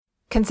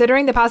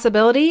Considering the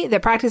possibility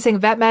that practicing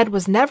vet med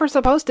was never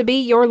supposed to be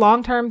your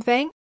long-term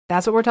thing,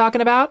 that's what we're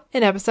talking about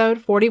in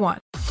episode 41.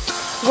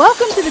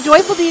 Welcome to the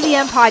Joyful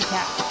DVM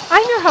podcast.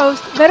 I'm your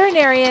host,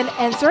 veterinarian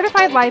and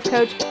certified life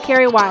coach,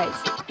 Carrie Wise.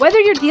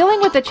 Whether you're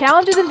dealing with the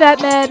challenges in vet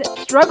med,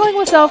 struggling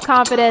with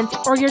self-confidence,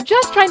 or you're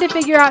just trying to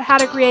figure out how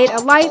to create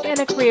a life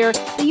and a career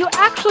that you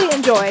actually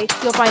enjoy,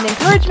 you'll find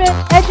encouragement,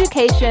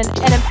 education,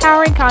 and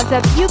empowering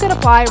concepts you can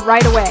apply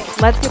right away.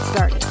 Let's get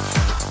started.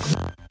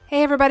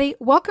 Hey everybody,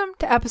 welcome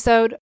to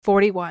episode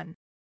 41.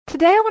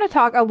 Today I want to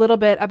talk a little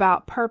bit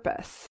about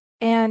purpose.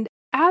 And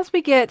as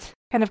we get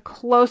kind of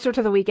closer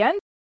to the weekend,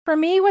 for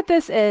me what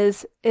this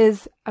is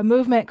a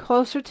movement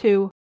closer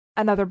to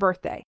another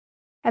birthday.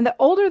 And the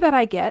older that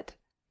I get,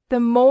 the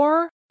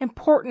more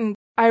important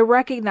I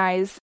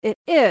recognize it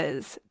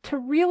is to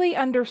really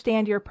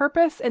understand your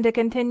purpose and to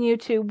continue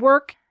to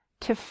work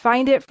to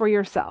find it for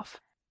yourself.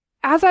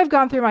 As I've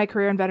gone through my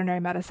career in veterinary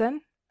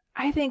medicine,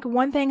 I think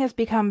one thing has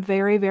become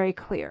very, very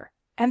clear,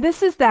 and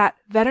this is that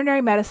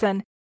veterinary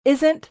medicine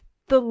isn't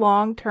the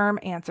long-term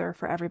answer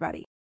for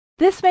everybody.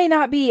 This may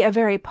not be a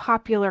very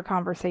popular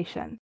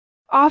conversation.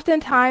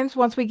 Oftentimes,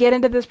 once we get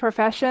into this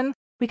profession,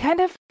 we kind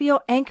of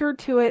feel anchored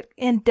to it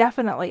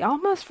indefinitely,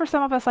 almost for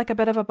some of us like a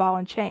bit of a ball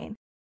and chain.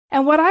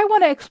 And what I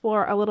want to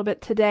explore a little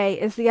bit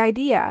today is the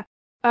idea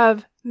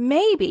of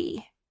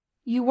maybe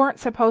you weren't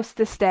supposed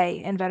to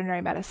stay in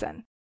veterinary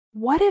medicine.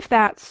 What if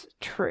that's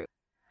true?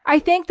 I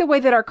think the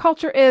way that our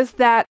culture is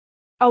that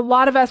a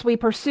lot of us, we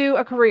pursue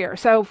a career.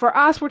 So for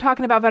us, we're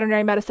talking about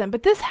veterinary medicine,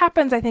 but this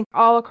happens, I think,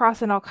 all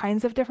across in all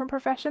kinds of different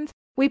professions.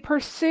 We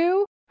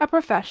pursue a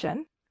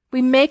profession.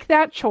 We make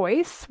that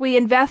choice. We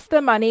invest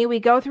the money. We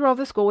go through all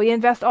the school. We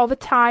invest all the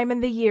time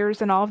and the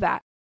years and all of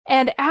that.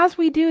 And as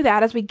we do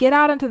that, as we get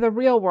out into the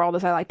real world,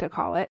 as I like to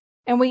call it,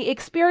 and we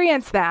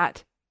experience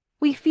that,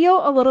 we feel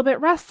a little bit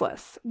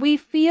restless. We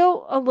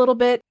feel a little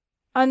bit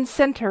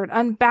uncentered,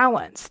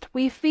 unbalanced.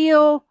 We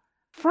feel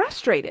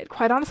frustrated.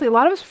 Quite honestly, a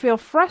lot of us feel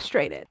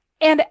frustrated.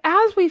 And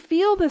as we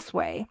feel this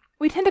way,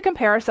 we tend to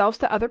compare ourselves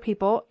to other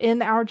people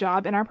in our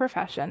job, in our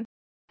profession.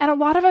 And a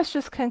lot of us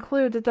just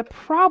conclude that the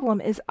problem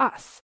is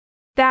us.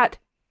 That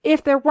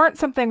if there weren't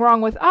something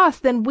wrong with us,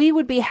 then we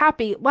would be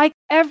happy like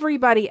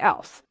everybody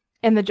else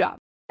in the job.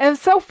 And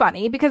it's so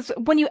funny because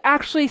when you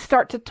actually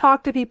start to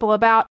talk to people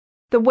about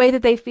the way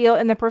that they feel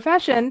in the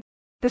profession,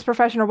 this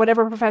profession or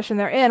whatever profession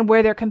they're in,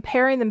 where they're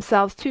comparing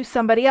themselves to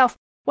somebody else,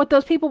 what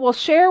those people will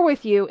share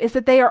with you is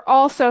that they are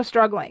also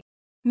struggling.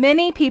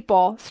 Many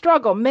people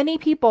struggle. Many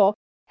people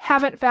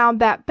haven't found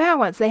that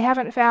balance. They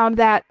haven't found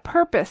that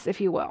purpose, if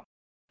you will.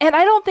 And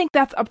I don't think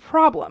that's a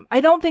problem.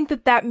 I don't think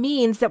that that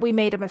means that we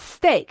made a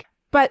mistake,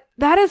 but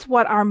that is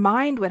what our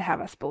mind would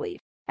have us believe.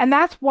 And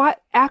that's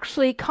what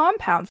actually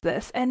compounds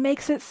this and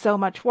makes it so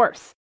much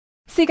worse.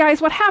 See, guys,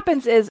 what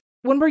happens is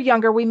when we're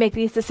younger, we make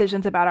these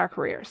decisions about our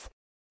careers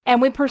and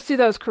we pursue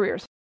those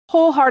careers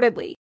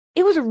wholeheartedly.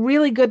 It was a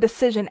really good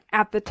decision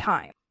at the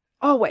time.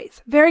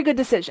 Always. Very good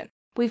decision.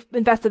 We've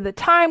invested the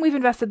time. We've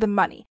invested the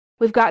money.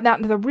 We've gotten out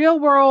into the real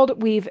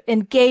world. We've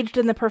engaged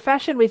in the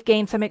profession. We've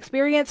gained some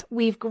experience.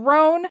 We've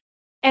grown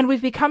and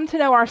we've become to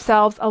know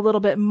ourselves a little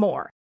bit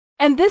more.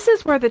 And this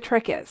is where the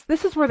trick is.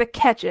 This is where the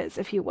catch is,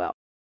 if you will.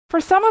 For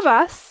some of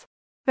us,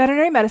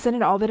 veterinary medicine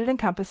and all that it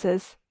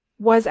encompasses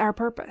was our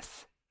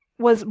purpose,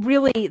 was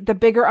really the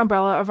bigger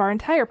umbrella of our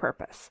entire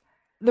purpose.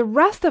 The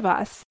rest of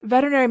us,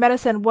 veterinary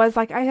medicine was,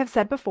 like I have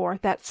said before,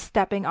 that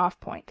stepping off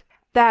point,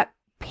 that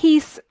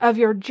piece of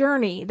your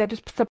journey that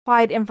just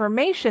supplied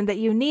information that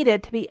you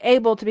needed to be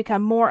able to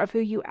become more of who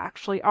you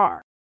actually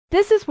are.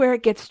 This is where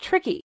it gets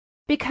tricky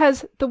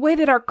because the way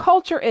that our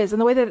culture is and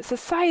the way that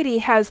society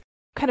has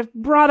kind of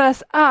brought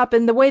us up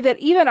and the way that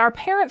even our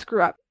parents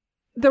grew up,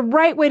 the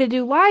right way to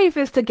do life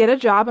is to get a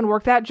job and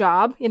work that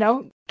job,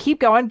 keep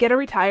going, get a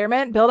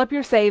retirement, build up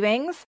your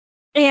savings,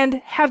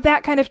 and have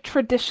that kind of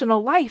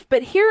traditional life.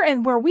 But here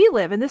and where we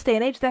live in this day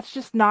and age, that's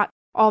just not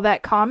all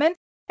that common.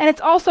 And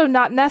it's also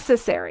not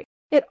necessary.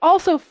 It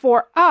also,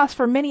 for us,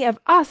 for many of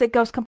us, it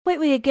goes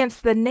completely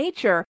against the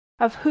nature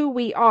of who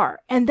we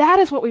are. And that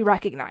is what we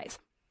recognize.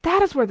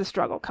 That is where the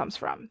struggle comes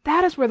from.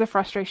 That is where the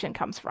frustration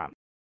comes from.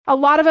 A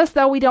lot of us,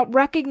 though, we don't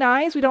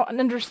recognize, we don't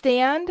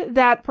understand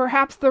that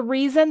perhaps the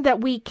reason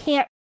that we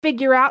can't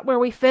figure out where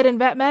we fit in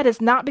vet med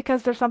is not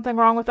because there's something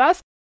wrong with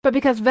us, but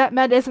because vet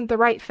med isn't the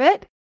right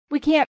fit. We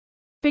can't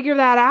figure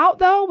that out,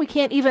 though. We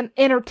can't even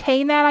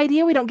entertain that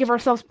idea. We don't give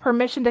ourselves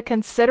permission to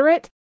consider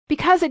it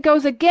because it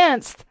goes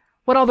against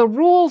what all the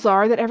rules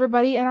are that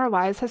everybody in our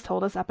lives has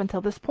told us up until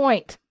this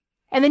point.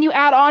 And then you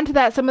add on to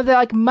that some of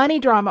the money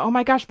drama. Oh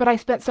my gosh, but I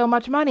spent so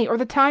much money. Or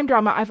the time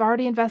drama. I've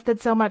already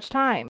invested so much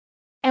time.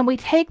 And we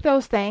take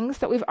those things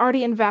that we've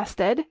already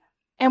invested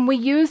and we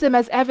use them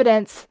as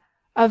evidence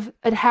of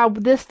how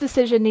this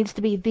decision needs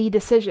to be the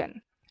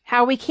decision.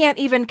 How we can't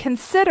even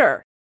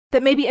consider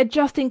that maybe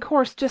adjusting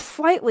course just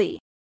slightly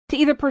to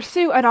either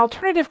pursue an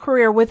alternative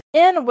career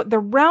within the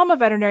realm of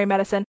veterinary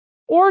medicine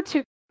or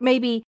to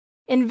maybe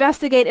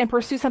investigate and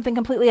pursue something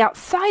completely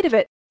outside of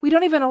it. We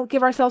don't even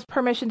give ourselves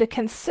permission to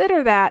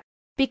consider that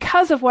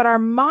because of what our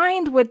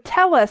mind would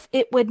tell us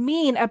it would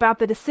mean about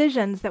the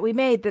decisions that we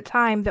made, the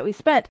time that we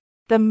spent,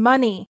 the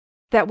money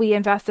that we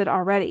invested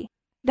already.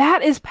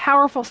 That is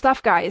powerful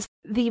stuff, guys.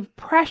 The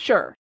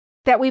pressure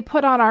that we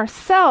put on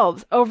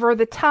ourselves over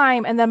the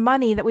time and the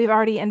money that we've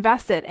already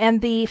invested,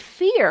 and the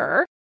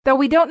fear, though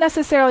we don't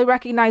necessarily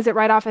recognize it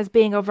right off as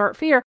being overt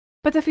fear,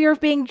 but the fear of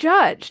being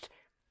judged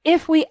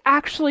if we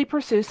actually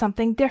pursue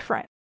something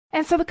different.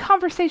 And so the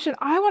conversation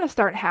I want to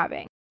start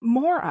having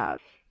more of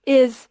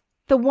is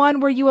the one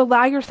where you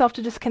allow yourself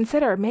to just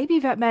consider, maybe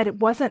vet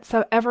med wasn't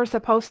ever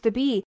supposed to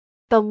be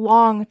the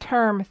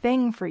long-term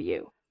thing for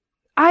you.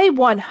 I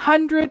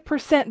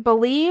 100%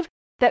 believe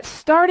that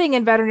starting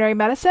in veterinary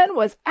medicine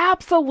was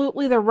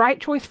absolutely the right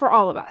choice for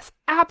all of us.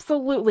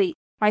 Absolutely.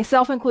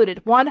 Myself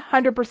included,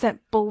 100%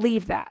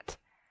 believe that.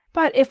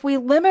 But if we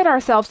limit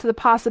ourselves to the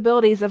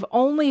possibilities of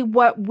only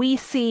what we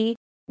see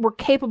we're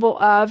capable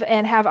of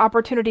and have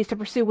opportunities to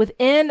pursue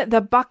within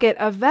the bucket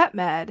of vet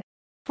med,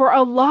 for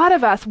a lot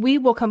of us, we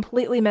will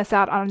completely miss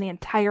out on the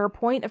entire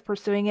point of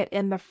pursuing it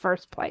in the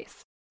first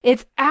place.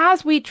 It's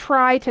as we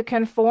try to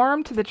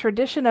conform to the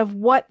tradition of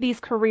what these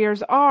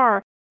careers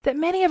are that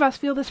many of us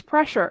feel this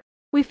pressure.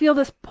 We feel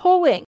this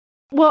pulling.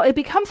 Well, it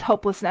becomes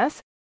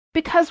hopelessness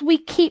because we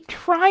keep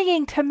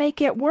trying to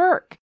make it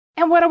work.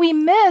 And what we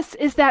miss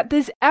is that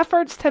these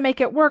efforts to make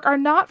it work are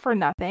not for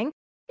nothing.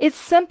 It's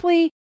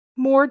simply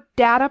more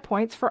data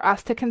points for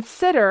us to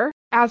consider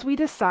as we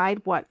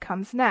decide what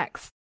comes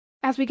next.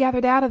 As we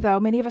gather data, though,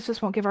 many of us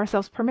just won't give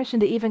ourselves permission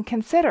to even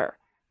consider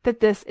that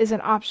this is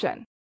an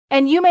option.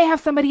 And you may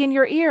have somebody in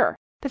your ear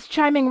that's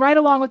chiming right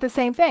along with the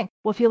same thing.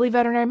 Well, if you leave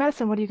veterinary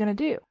medicine, what are you going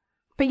to do?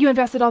 But you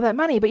invested all that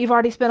money, but you've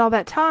already spent all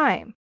that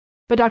time.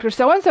 But Dr.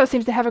 So-and-so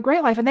seems to have a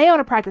great life and they own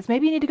a practice.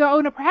 Maybe you need to go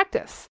own a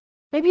practice.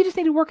 Maybe you just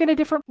need to work in a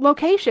different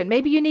location.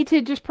 Maybe you need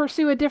to just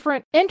pursue a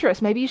different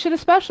interest. Maybe you should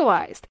have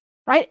specialized,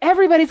 right?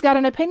 Everybody's got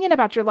an opinion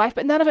about your life,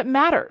 but none of it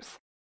matters.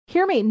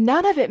 Hear me,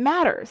 none of it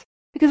matters.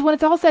 Because when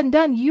it's all said and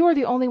done, you are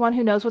the only one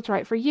who knows what's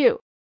right for you.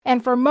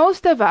 And for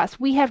most of us,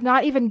 we have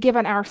not even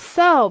given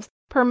ourselves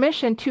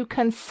permission to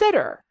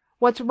consider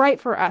what's right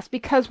for us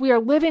because we are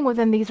living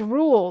within these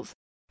rules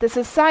that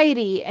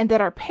society and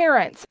that our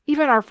parents,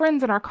 even our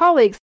friends and our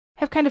colleagues,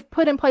 have kind of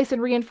put in place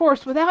and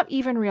reinforced without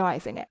even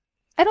realizing it.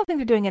 I don't think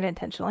they're doing it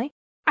intentionally.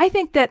 I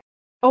think that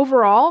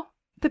overall,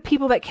 the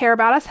people that care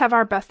about us have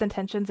our best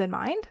intentions in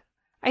mind.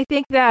 I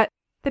think that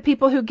the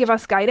people who give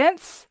us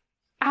guidance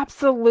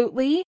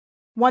absolutely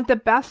want the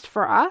best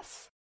for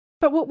us.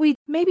 But what we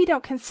maybe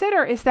don't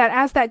consider is that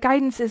as that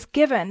guidance is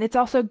given, it's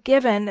also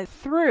given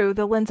through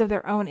the lens of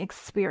their own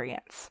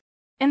experience.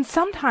 And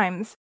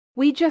sometimes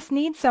we just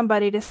need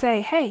somebody to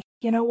say, hey,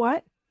 you know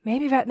what?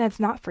 Maybe vet med's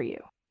not for you.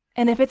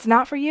 And if it's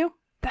not for you,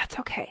 that's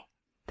okay.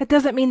 That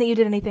doesn't mean that you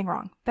did anything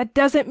wrong. That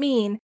doesn't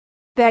mean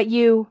that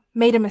you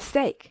made a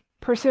mistake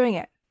pursuing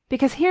it.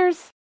 Because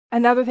here's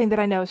another thing that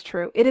I know is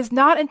true. It is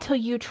not until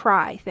you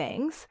try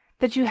things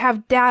that you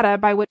have data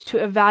by which to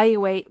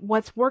evaluate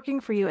what's working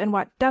for you and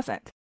what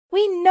doesn't.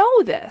 We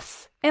know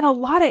this in a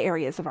lot of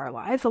areas of our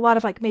lives, a lot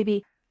of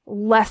maybe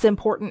less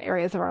important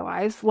areas of our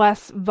lives,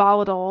 less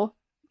volatile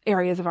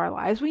areas of our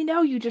lives. We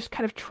know you just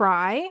kind of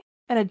try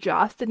and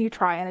adjust and you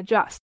try and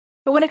adjust.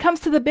 But when it comes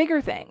to the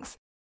bigger things,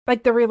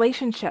 like the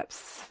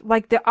relationships,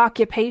 like the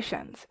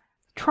occupations,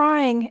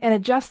 trying and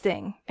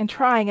adjusting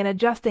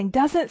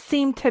doesn't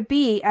seem to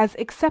be as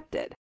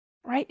accepted,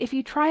 right? If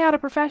you try out a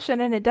profession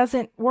and it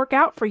doesn't work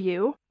out for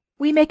you,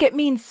 we make it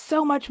mean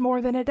so much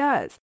more than it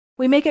does.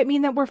 We make it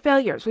mean that we're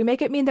failures. We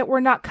make it mean that we're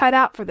not cut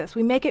out for this.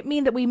 We make it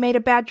mean that we made a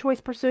bad choice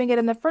pursuing it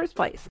in the first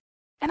place.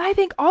 And I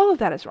think all of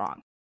that is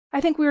wrong.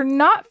 I think we're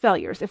not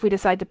failures if we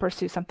decide to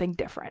pursue something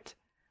different.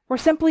 We're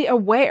simply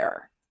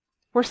aware.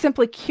 We're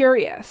simply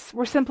curious.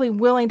 We're simply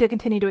willing to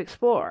continue to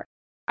explore.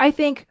 I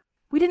think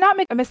we did not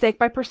make a mistake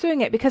by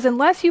pursuing it because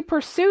unless you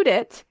pursued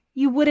it,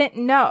 you wouldn't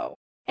know.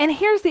 And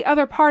here's the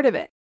other part of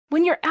it.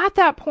 When you're at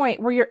that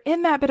point where you're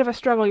in that bit of a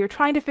struggle, you're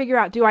trying to figure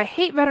out, do I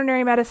hate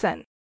veterinary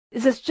medicine?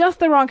 Is this just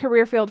the wrong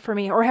career field for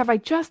me? Or have I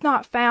just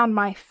not found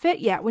my fit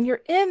yet? When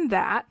you're in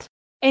that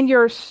and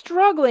you're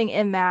struggling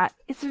in that,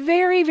 it's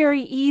very,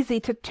 very easy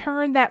to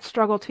turn that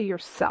struggle to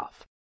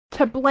yourself,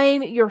 to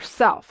blame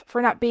yourself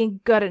for not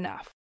being good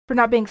enough, for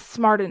not being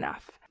smart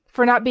enough,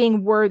 for not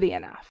being worthy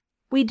enough.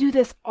 We do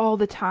this all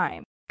the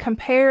time.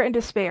 Compare and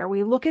despair.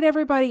 We look at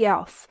everybody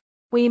else.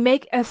 We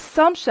make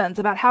assumptions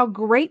about how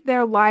great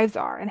their lives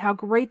are and how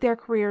great their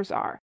careers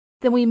are.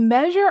 Then we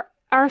measure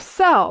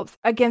ourselves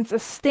against a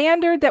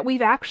standard that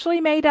we've actually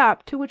made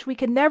up to which we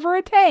can never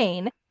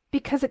attain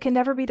because it can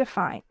never be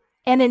defined.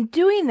 And in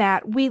doing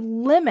that, we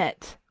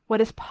limit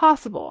what is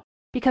possible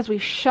because we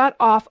shut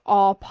off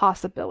all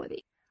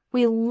possibility.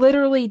 We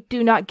literally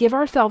do not give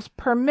ourselves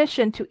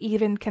permission to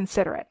even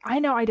consider it. I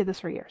know I did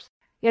this for years.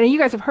 You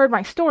guys have heard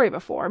my story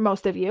before,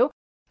 most of you,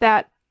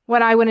 that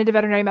when I went into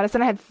veterinary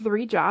medicine, I had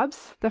 3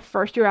 jobs the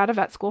first year out of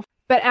vet school.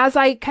 But as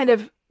I kind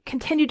of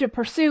continued to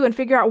pursue and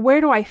figure out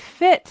where do I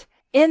fit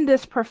in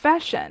this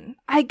profession,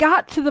 I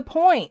got to the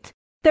point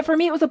that for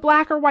me it was a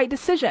black or white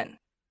decision.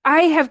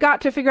 I have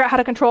got to figure out how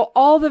to control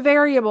all the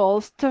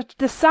variables to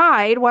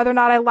decide whether or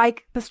not I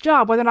like this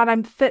job, whether or not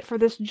I'm fit for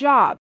this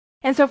job.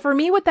 And so for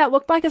me, what that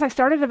looked like is I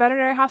started a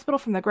veterinary hospital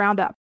from the ground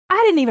up.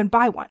 I didn't even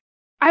buy one.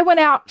 I went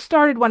out,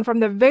 started one from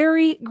the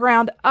very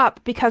ground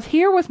up, because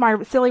here was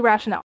my silly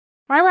rationale.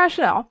 My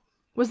rationale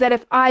was that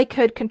if I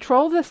could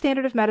control the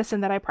standard of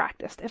medicine that I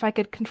practiced, if I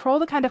could control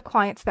the kind of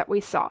clients that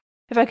we saw,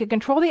 if I could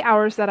control the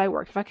hours that I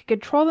worked, if I could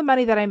control the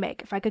money that I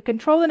make, if I could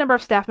control the number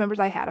of staff members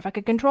I had, if I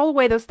could control the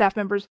way those staff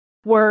members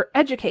were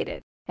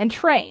educated and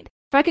trained,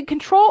 if I could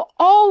control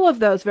all of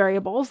those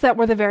variables that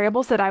were the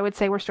variables that I would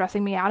say were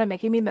stressing me out and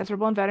making me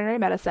miserable in veterinary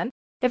medicine,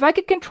 if I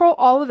could control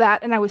all of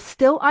that and I was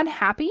still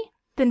unhappy,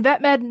 then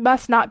vet med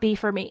must not be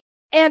for me.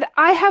 And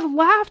I have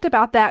laughed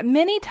about that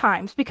many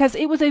times because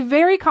it was a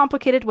very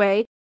complicated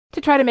way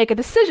to try to make a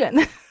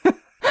decision.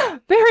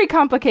 Very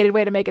complicated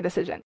way to make a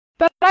decision.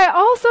 But I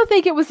also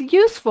think it was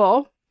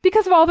useful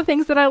because of all the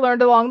things that I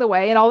learned along the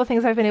way and all the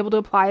things I've been able to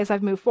apply as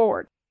I've moved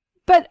forward.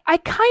 But I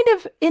kind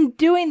of, in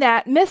doing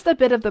that, missed a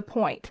bit of the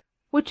point,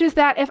 which is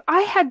that if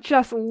I had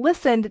just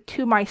listened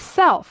to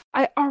myself,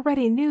 I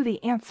already knew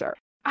the answer.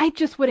 I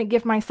just wouldn't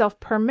give myself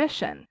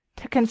permission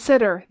to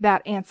consider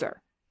that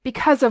answer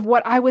because of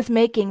what I was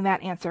making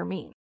that answer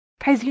mean.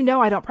 Guys, you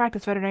know I don't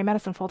practice veterinary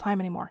medicine full-time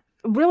anymore.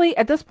 Really,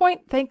 at this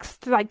point, thanks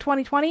to like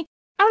 2020,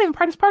 I don't even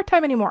practice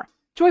part-time anymore.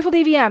 Joyful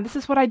DVM, this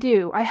is what I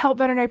do. I help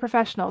veterinary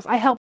professionals. I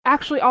help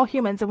actually all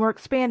humans, and we're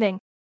expanding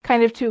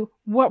kind of to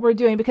what we're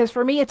doing, because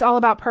for me, it's all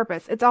about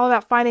purpose. It's all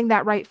about finding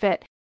that right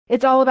fit.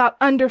 It's all about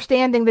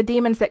understanding the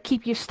demons that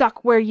keep you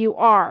stuck where you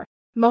are.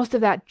 Most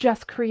of that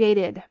just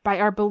created by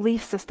our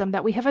belief system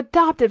that we have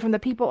adopted from the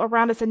people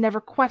around us and never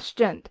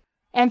questioned.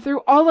 And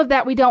through all of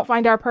that, we don't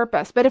find our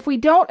purpose. But if we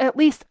don't at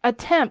least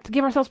attempt,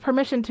 give ourselves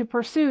permission to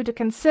pursue, to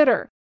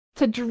consider,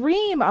 to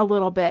dream a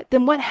little bit,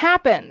 then what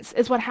happens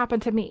is what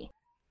happened to me.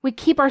 We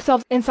keep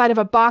ourselves inside of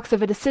a box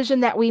of a decision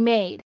that we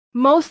made.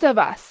 Most of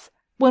us,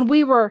 when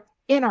we were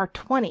in our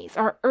 20s,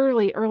 our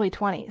early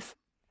 20s,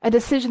 a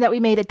decision that we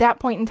made at that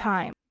point in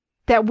time,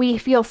 that we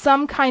feel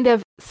some kind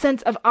of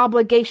sense of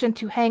obligation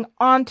to hang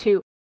on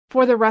to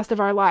for the rest of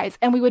our lives,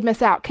 and we would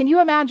miss out. Can you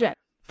imagine?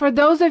 For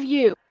those of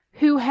you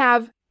who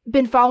have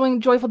been following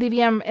Joyful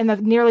DVM in the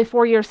nearly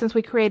 4 years since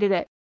we created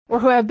it, or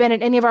who have been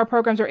in any of our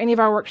programs or any of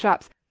our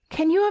workshops,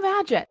 can you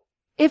imagine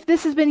if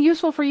this has been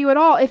useful for you at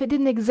all if it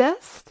didn't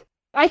exist?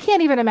 I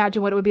can't even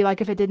imagine what it would be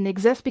like if it didn't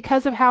exist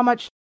because of how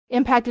much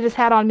impact it has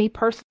had on me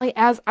personally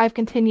as I've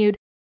continued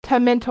to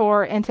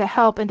mentor and to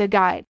help and to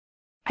guide.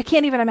 I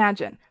can't even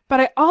imagine. But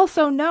I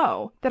also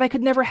know that I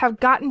could never have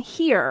gotten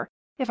here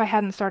if I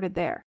hadn't started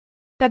there.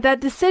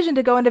 That decision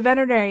to go into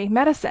veterinary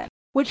medicine,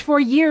 which for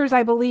years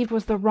I believed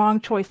was the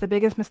wrong choice, the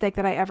biggest mistake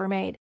that I ever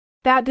made,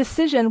 that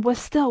decision was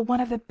still one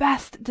of the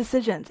best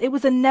decisions. It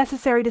was a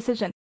necessary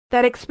decision.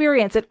 That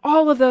experience at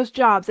all of those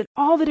jobs and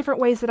all the different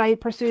ways that I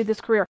pursued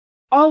this career,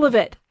 all of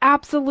it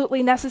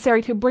absolutely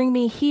necessary to bring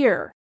me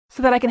here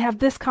so that I can have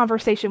this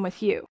conversation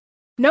with you.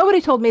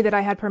 Nobody told me that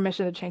I had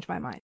permission to change my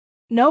mind.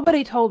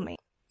 Nobody told me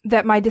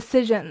that my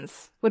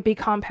decisions would be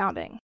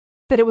compounding,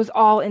 that it was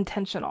all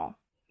intentional,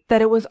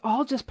 that it was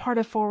all just part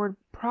of forward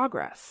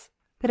progress,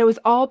 that it was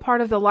all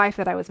part of the life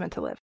that I was meant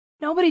to live.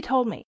 Nobody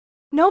told me.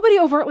 Nobody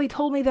overtly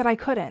told me that I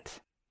couldn't.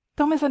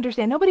 Don't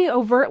misunderstand. Nobody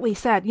overtly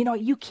said,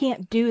 you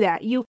can't do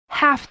that. You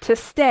have to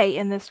stay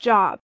in this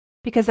job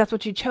because that's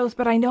what you chose.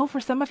 But I know for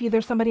some of you,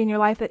 there's somebody in your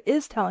life that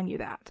is telling you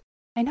that.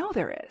 I know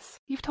there is.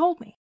 You've told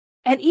me.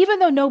 And even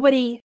though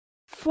nobody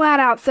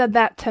flat out said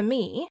that to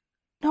me,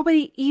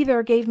 nobody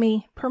either gave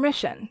me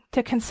permission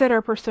to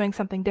consider pursuing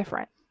something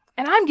different.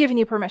 And I'm giving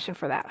you permission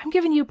for that. I'm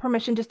giving you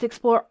permission just to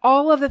explore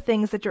all of the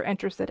things that you're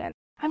interested in.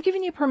 I'm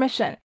giving you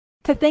permission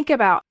to think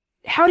about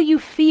how do you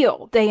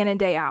feel day in and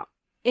day out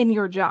in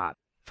your job.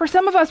 For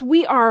some of us,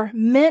 we are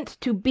meant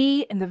to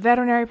be in the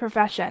veterinary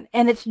profession,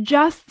 and it's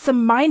just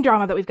some mind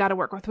drama that we've got to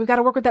work with. We've got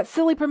to work with that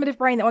silly primitive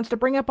brain that wants to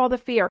bring up all the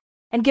fear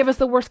and give us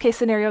the worst case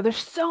scenario. There's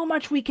so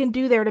much we can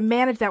do there to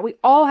manage that. We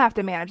all have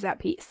to manage that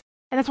piece.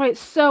 And that's why it's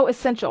so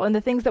essential. And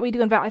the things that we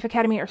do in Vet Life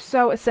Academy are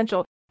so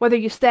essential, whether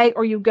you stay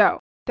or you go.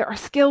 There are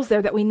skills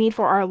there that we need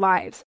for our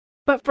lives.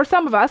 But for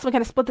some of us, we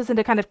kind of split this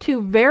into kind of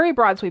two very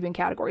broad sweeping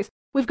categories.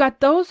 We've got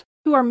those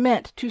who are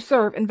meant to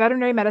serve in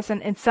veterinary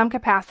medicine in some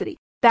capacity.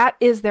 That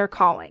is their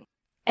calling.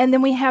 And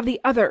then we have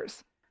the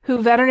others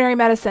who veterinary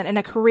medicine and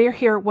a career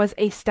here was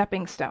a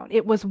stepping stone.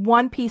 It was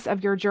one piece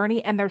of your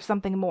journey and there's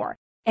something more.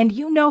 And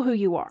you know who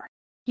you are.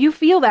 You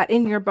feel that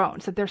in your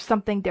bones that there's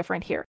something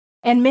different here.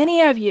 And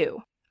many of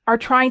you are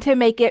trying to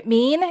make it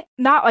mean,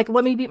 not like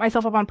let me beat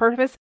myself up on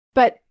purpose,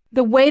 but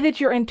the way that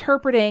you're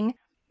interpreting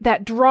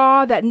that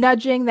draw, that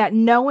nudging, that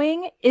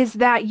knowing is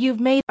that you've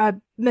made a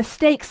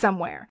mistake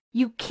somewhere.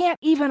 You can't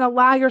even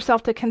allow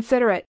yourself to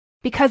consider it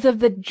because of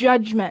the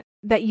judgment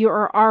that you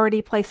are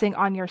already placing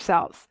on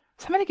yourselves.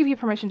 So I'm going to give you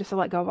permission just to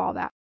let go of all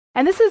that.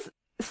 And this is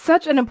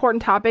such an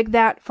important topic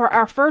that for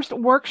our first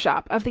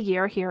workshop of the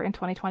year here in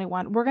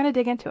 2021, we're going to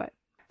dig into it.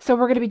 So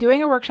we're going to be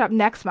doing a workshop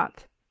next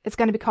month. It's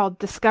going to be called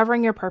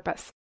Discovering Your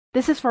Purpose.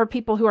 This is for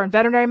people who are in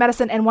veterinary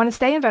medicine and want to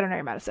stay in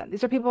veterinary medicine.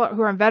 These are people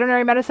who are in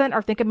veterinary medicine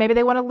or thinking maybe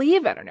they want to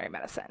leave veterinary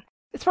medicine.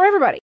 It's for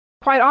everybody,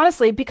 quite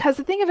honestly, because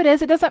the thing of it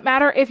is, it doesn't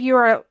matter if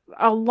you're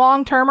a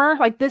long-termer,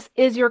 like this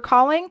is your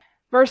calling,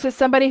 versus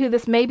somebody who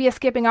this may be a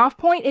skipping off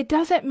point. It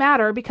doesn't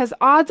matter, because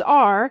odds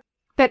are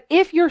that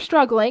if you're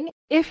struggling,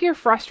 if you're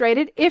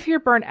frustrated, if you're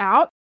burnt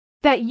out,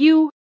 that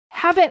you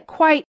haven't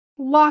quite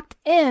locked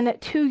in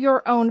to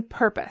your own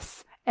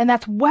purpose. And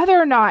that's whether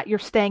or not you're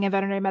staying in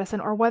veterinary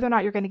medicine or whether or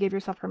not you're going to give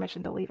yourself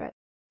permission to leave it.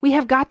 We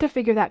have got to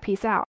figure that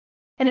piece out.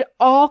 And it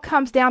all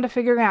comes down to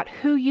figuring out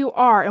who you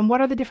are and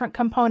what are the different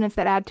components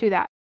that add to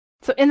that.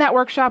 So in that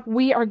workshop,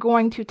 we are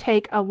going to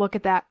take a look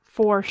at that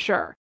for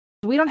sure.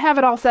 We don't have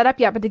it all set up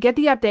yet, but to get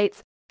the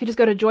updates, you just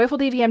go to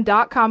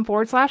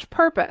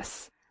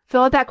joyfuldvm.com/purpose.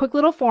 Fill out that quick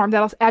little form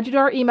that'll add you to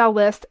our email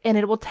list, and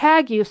it will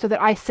tag you so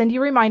that I send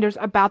you reminders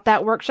about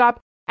that workshop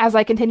as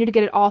I continue to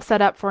get it all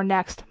set up for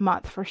next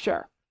month for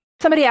sure.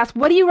 Somebody asked,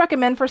 what do you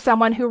recommend for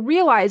someone who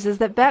realizes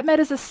that vet med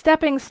is a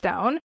stepping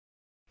stone,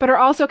 but are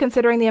also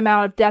considering the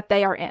amount of debt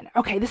they are in?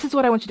 Okay, this is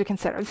what I want you to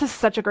consider. This is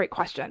such a great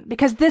question,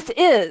 because this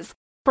is,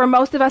 for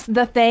most of us,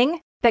 the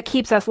thing that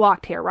keeps us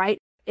locked here, right?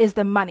 Is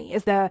the money,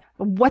 is the,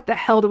 what the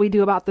hell do we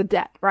do about the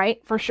debt, right?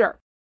 For sure.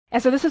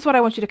 And so this is what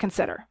I want you to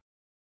consider.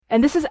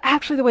 And this is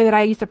actually the way that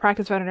I used to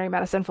practice veterinary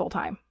medicine full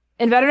time.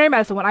 In veterinary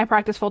medicine, when I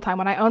practiced full time,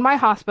 when I owned my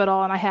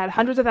hospital and I had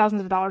hundreds of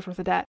thousands of dollars worth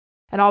of debt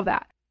and all of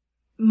that,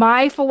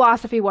 my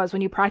philosophy was,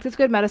 when you practice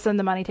good medicine,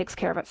 the money takes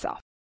care of itself.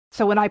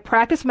 So when I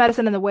practiced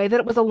medicine in the way that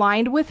it was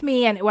aligned with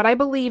me and what I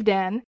believed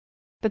in,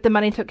 that the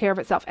money took care of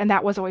itself. And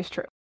that was always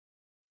true.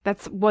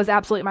 That was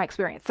absolutely my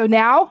experience. So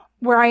now,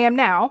 where I am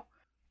now,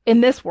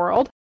 in this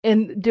world,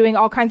 in doing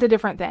all kinds of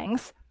different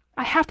things,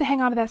 I have to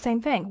hang on to that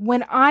same thing.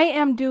 When I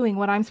am doing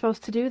what I'm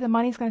supposed to do, the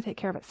money's going to take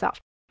care of itself.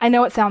 I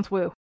know it sounds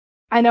woo.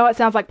 I know it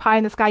sounds like pie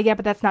in the sky, yeah,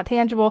 but that's not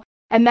tangible.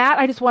 And that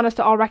I just want us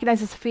to all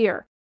recognize as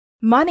fear.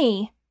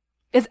 Money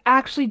is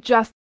actually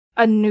just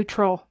a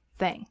neutral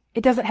thing.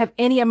 It doesn't have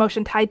any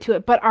emotion tied to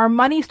it, but our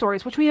money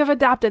stories, which we have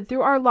adopted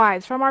through our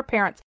lives, from our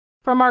parents,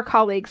 from our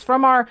colleagues,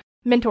 from our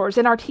mentors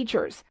and our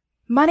teachers,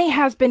 money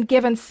has been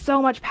given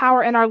so much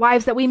power in our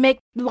lives that we make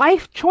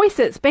life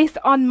choices based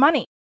on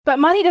money. But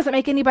money doesn't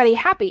make anybody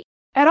happy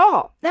at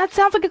all. That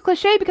sounds like a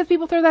cliche because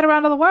people throw that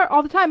around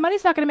all the time.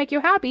 Money's not going to make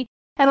you happy.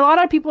 And a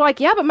lot of people are like,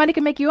 yeah, but money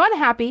can make you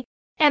unhappy.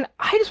 And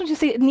I just want you to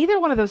say neither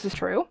one of those is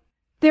true.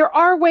 There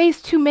are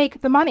ways to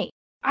make the money.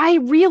 I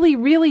really,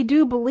 really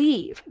do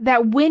believe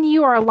that when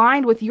you are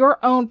aligned with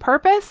your own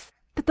purpose,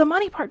 that the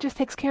money part just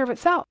takes care of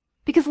itself.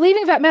 Because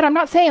leaving vet med, I'm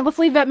not saying let's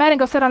leave vet med and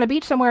go sit on a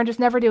beach somewhere and just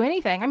never do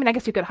anything. I mean, I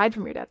guess you could hide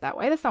from your debt that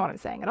way. That's not what I'm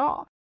saying at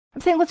all.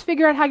 I'm saying let's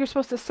figure out how you're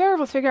supposed to serve.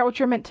 Let's figure out what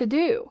you're meant to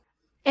do.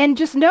 And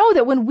just know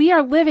that when we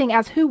are living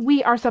as who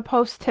we are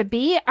supposed to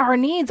be, our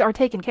needs are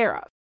taken care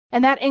of.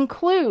 And that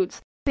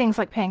includes things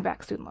like paying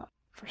back student loan,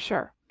 for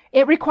sure.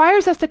 It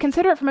requires us to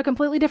consider it from a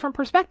completely different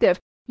perspective.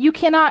 You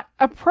cannot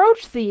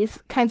approach these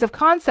kinds of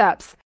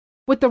concepts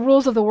with the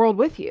rules of the world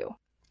with you.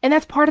 And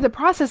that's part of the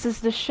process,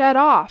 is to shed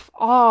off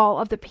all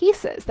of the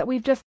pieces that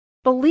we've just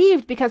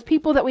believed because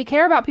people that we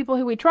care about, people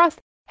who we trust,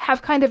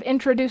 have kind of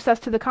introduced us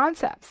to the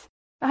concepts.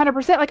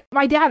 100%. Like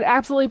my dad,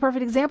 absolutely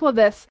perfect example of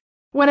this.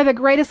 One of the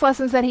greatest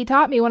lessons that he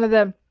taught me, one of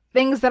the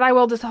things that I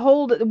will just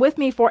hold with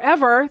me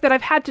forever, that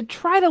I've had to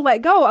try to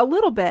let go a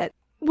little bit,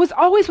 was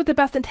always with the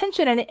best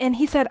intention. And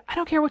he said, I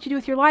don't care what you do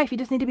with your life. You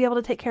just need to be able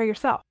to take care of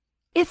yourself.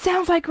 It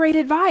sounds like great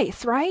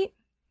advice, right?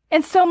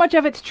 And so much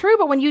of it's true.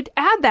 But when you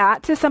add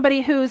that to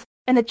somebody who's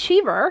an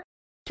achiever,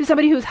 to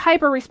somebody who's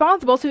hyper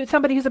responsible, to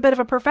somebody who's a bit of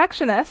a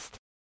perfectionist,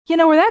 you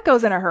know where that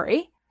goes in a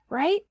hurry,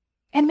 right?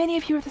 And many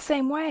of you are the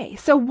same way.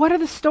 So what are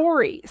the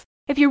stories?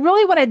 If you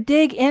really want to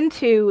dig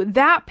into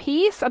that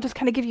piece, I'll just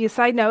kind of give you a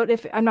side note.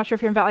 I'm not sure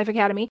if you're in Vet Life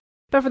Academy,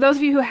 but for those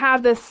of you who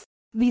have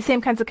these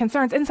same kinds of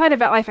concerns, inside of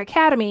Vet Life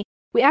Academy,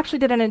 we actually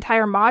did an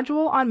entire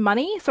module on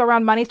money. So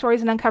around money stories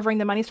and uncovering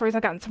the money stories.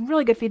 I've gotten some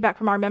really good feedback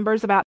from our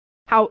members about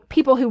how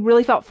people who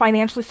really felt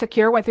financially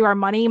secure went through our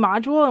money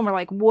module and were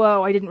like,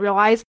 whoa, I didn't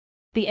realize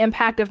the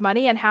impact of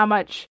money and how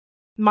much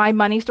my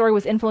money story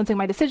was influencing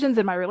my decisions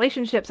and my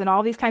relationships and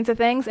all these kinds of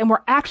things. And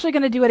we're actually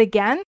going to do it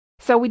again.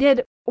 So we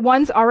did,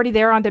 one's already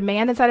there on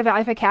demand inside of Vet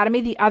Life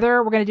Academy. The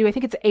other we're going to do, I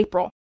think it's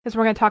April, because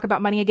we're going to talk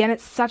about money again.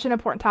 It's such an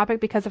important topic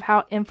because of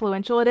how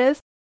influential it is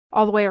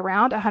all the way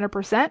around,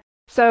 100%.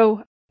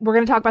 So we're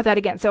going to talk about that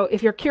again. So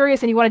if you're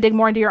curious and you want to dig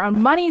more into your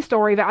own money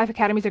story, Vet Life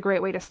Academy is a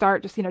great way to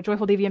start. Just,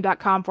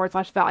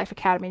 joyfuldvm.com/Vet Life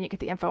Academy, and you get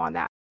the info on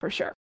that for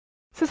sure.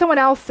 So someone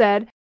else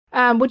said,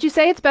 would you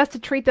say it's best to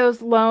treat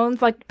those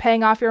loans like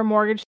paying off your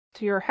mortgage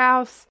to your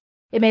house?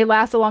 It may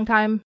last a long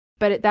time,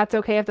 but that's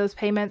okay if those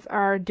payments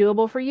are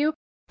doable for you.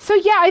 So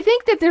yeah, I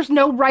think that there's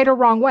no right or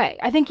wrong way.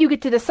 I think you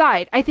get to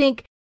decide. I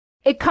think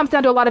it comes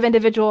down to a lot of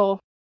individual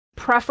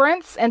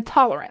preference and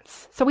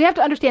tolerance. So we have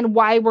to understand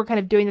why we're kind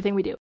of doing the thing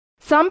we do.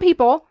 Some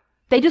people,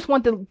 they just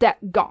want the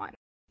debt gone.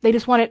 They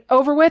just want it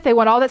over with. They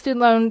want all that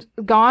student loan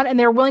gone, and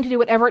they're willing to do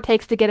whatever it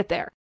takes to get it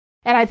there.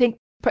 And I think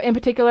in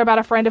particular about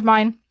a friend of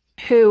mine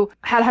who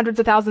had hundreds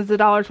of thousands of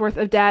dollars worth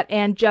of debt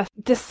and just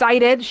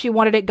decided she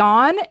wanted it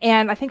gone.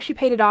 And I think she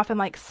paid it off in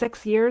like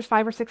 6 years,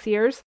 5 or 6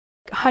 years,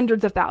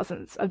 hundreds of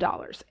thousands of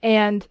dollars.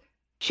 And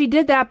she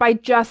did that by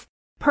just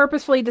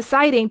purposefully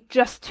deciding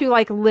just to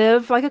like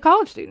live like a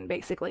college student,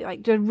 basically,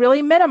 like to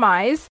really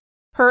minimize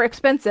her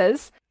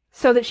expenses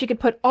so that she could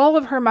put all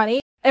of her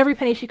money, every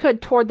penny she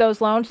could, toward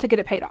those loans to get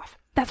it paid off.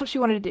 That's what she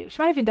wanted to do.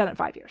 She might have even done it in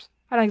 5 years.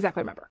 I don't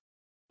exactly remember.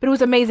 But it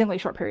was an amazingly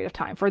short period of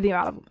time for the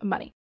amount of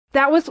money.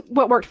 That was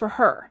what worked for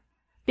her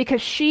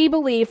because she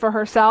believed for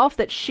herself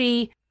that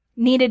she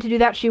needed to do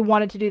that. She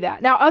wanted to do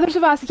that. Now, others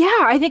of us,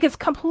 I think it's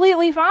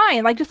completely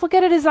fine. Like, just look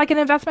at it as like an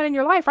investment in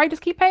your life, right?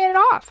 Just keep paying it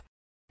off.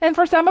 And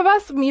for some of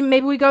us,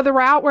 maybe we go the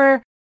route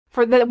where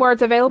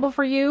it's available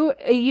for you,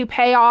 you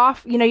pay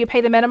off, you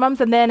pay the minimums.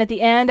 And then at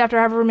the end, after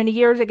however many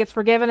years, it gets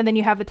forgiven. And then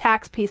you have the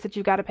tax piece that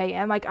you've got to pay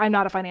in. Like, I'm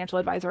not a financial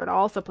advisor at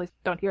all, so please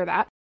don't hear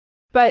that.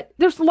 But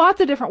there's lots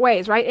of different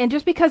ways, right? And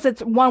just because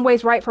it's one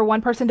way's right for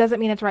one person doesn't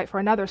mean it's right for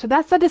another. So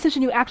that's the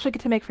decision you actually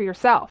get to make for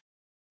yourself.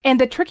 And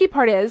the tricky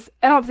part is,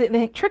 I don't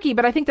think tricky,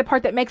 but I think the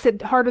part that makes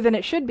it harder than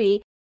it should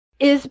be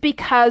is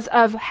because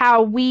of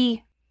how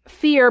we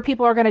fear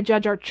people are going to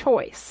judge our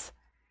choice,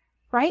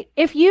 right?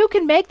 If you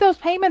can make those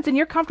payments and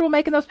you're comfortable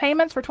making those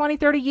payments for 20,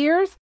 30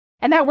 years,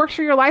 and that works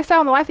for your lifestyle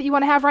and the life that you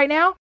want to have right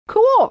now,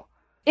 cool.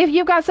 If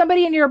you've got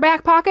somebody in your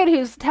back pocket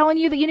who's telling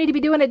you that you need to be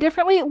doing it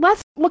differently,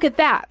 let's look at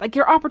that. Like,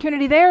 your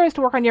opportunity there is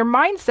to work on your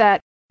mindset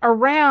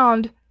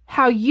around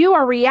how you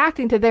are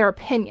reacting to their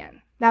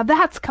opinion. Now,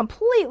 that's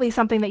completely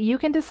something that you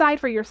can decide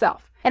for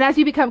yourself. And as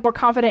you become more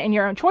confident in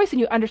your own choice and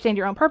you understand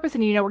your own purpose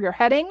and you know where you're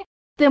heading,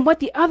 then what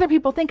the other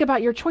people think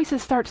about your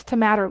choices starts to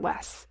matter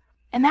less.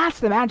 And that's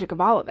the magic of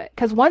all of it.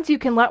 Because once you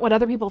can let what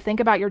other people think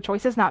about your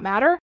choices not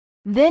matter,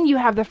 then you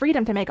have the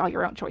freedom to make all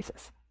your own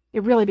choices.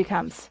 It really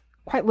becomes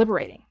quite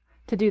liberating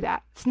to do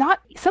that. It's not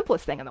the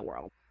simplest thing in the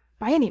world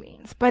by any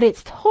means, but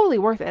it's totally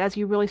worth it as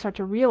you really start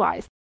to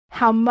realize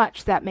how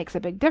much that makes a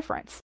big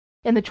difference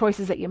in the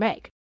choices that you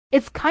make.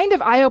 It's kind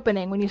of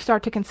eye-opening when you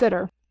start to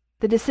consider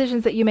the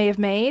decisions that you may have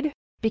made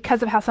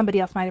because of how somebody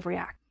else might have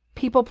reacted.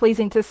 People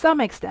pleasing to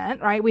some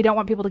extent, right? We don't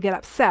want people to get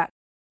upset,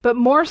 but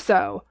more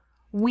so,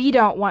 we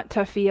don't want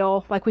to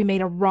feel like we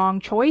made a wrong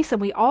choice, and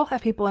we all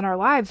have people in our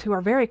lives who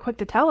are very quick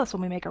to tell us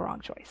when we make a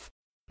wrong choice.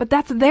 But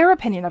that's their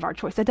opinion of our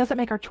choice. That doesn't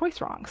make our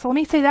choice wrong. So let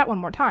me say that one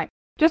more time.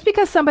 Just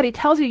because somebody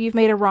tells you you've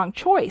made a wrong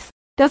choice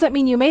doesn't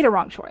mean you made a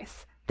wrong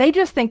choice. They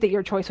just think that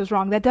your choice was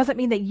wrong. That doesn't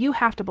mean that you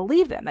have to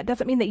believe them. That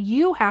doesn't mean that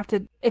you have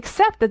to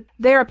accept that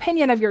their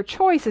opinion of your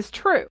choice is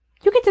true.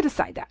 You get to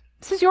decide that.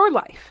 This is your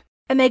life,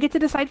 and they get to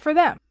decide for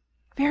them.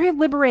 Very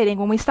liberating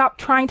when we stop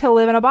trying to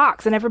live in a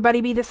box and everybody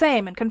be the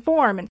same and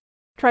conform and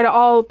try to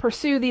all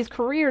pursue these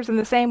careers in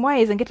the same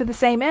ways and get to the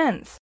same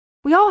ends.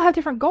 We all have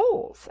different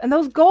goals, and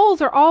those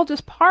goals are all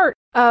just part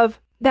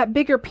of that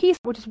bigger piece,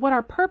 which is what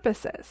our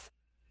purpose is.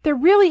 There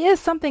really is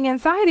something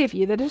inside of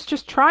you that is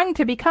just trying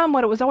to become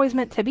what it was always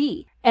meant to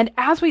be. And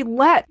as we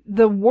let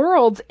the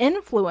world's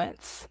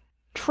influence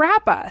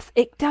trap us,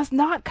 it does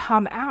not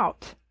come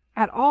out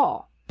at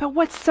all. But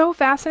what's so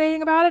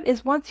fascinating about it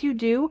is once you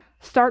do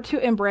start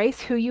to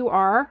embrace who you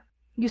are,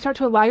 you start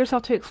to allow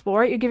yourself to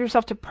explore it, you give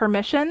yourself to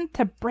permission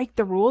to break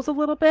the rules a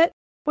little bit,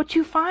 what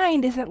you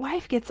find is that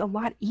life gets a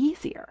lot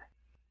easier.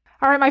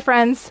 All right, my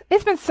friends,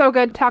 it's been so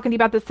good talking to you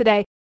about this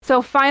today.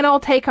 So final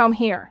take home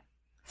here.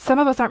 Some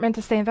of us aren't meant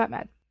to stay in vet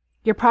med.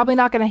 You're probably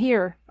not going to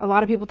hear a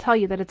lot of people tell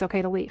you that it's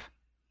okay to leave.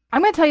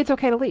 I'm going to tell you it's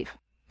okay to leave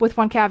with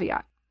one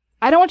caveat.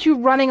 I don't want you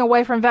running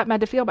away from vet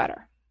med to feel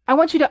better. I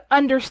want you to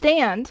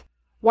understand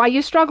why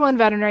you struggle in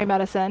veterinary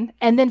medicine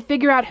and then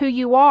figure out who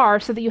you are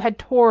so that you head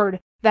toward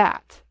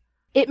that.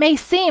 It may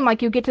seem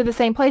like you get to the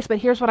same place, but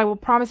here's what I will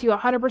promise you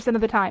 100%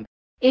 of the time.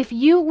 If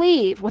you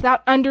leave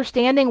without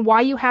understanding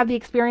why you have the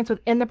experience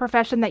within the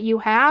profession that you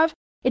have,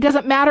 it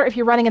doesn't matter if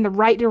you're running in the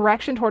right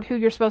direction toward who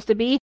you're supposed to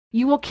be.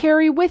 You will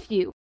carry with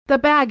you the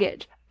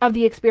baggage of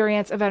the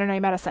experience of veterinary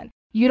medicine.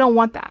 You don't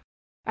want that.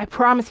 I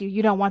promise you,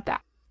 you don't want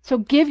that. So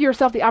give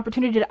yourself the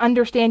opportunity to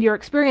understand your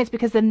experience,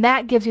 because then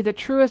that gives you the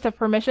truest of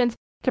permissions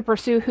to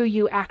pursue who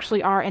you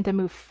actually are and to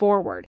move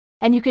forward.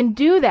 And you can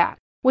do that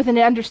with an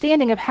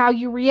understanding of how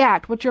you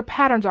react, what your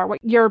patterns are, what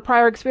your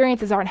prior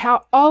experiences are, and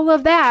how all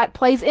of that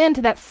plays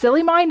into that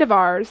silly mind of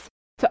ours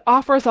to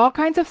offer us all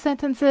kinds of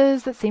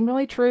sentences that seem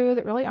really true,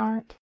 that really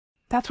aren't.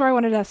 That's where I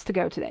wanted us to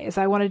go today, is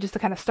I wanted just to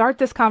kind of start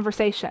this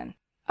conversation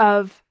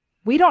of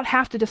we don't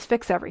have to just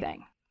fix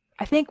everything.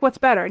 I think what's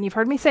better, and you've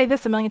heard me say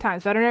this a million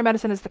times, veterinary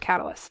medicine is the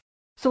catalyst.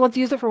 So let's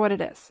use it for what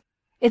it is.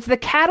 It's the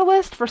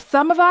catalyst for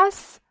some of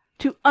us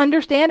to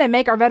understand and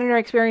make our veterinary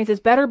experiences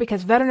better,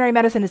 because veterinary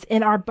medicine is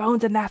in our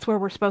bones and that's where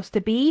we're supposed to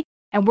be,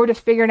 and we're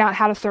just figuring out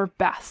how to serve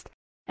best.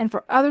 And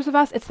for others of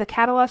us, it's the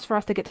catalyst for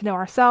us to get to know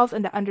ourselves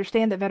and to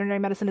understand that veterinary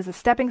medicine is a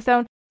stepping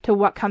stone to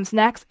what comes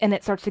next, and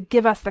it starts to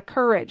give us the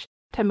courage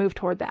to move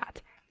toward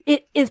that.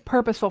 It is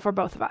purposeful for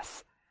both of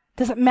us.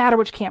 Doesn't matter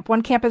which camp.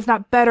 One camp is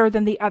not better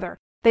than the other.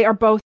 They are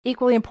both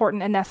equally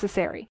important and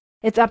necessary.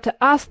 It's up to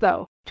us,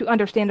 though, to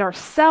understand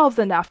ourselves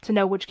enough to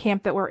know which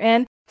camp that we're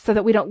in, so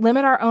that we don't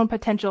limit our own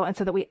potential and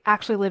so that we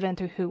actually live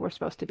into who we're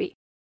supposed to be.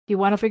 If you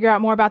want to figure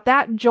out more about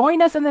that,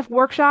 join us in the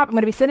workshop. I'm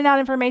going to be sending out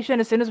information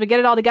as soon as we get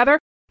it all together.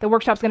 The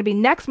workshop's going to be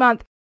next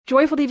month,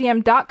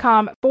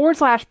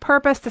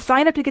 joyfuldvm.com/purpose to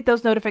sign up to get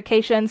those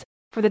notifications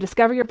for the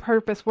Discover Your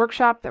Purpose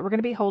workshop that we're going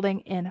to be holding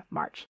in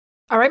March.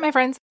 All right, my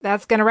friends,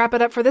 that's going to wrap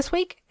it up for this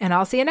week, and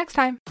I'll see you next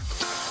time.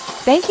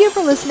 Thank you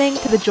for listening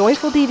to the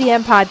Joyful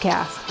DVM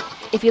podcast.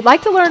 If you'd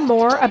like to learn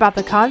more about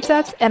the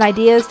concepts and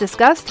ideas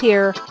discussed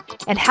here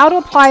and how to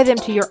apply them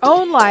to your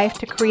own life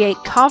to create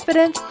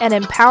confidence and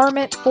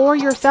empowerment for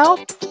yourself,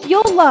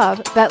 you'll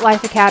love Vet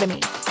Life Academy.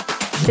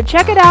 To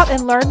check it out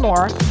and learn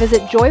more,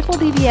 visit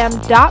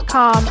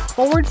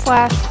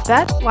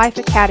joyfuldvm.com/Vet Life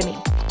Academy.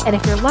 And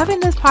if you're loving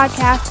this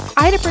podcast,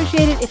 I'd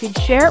appreciate it if you'd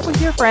share it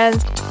with your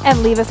friends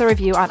and leave us a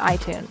review on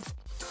iTunes.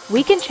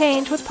 We can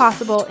change what's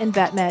possible in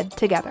vet med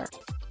together.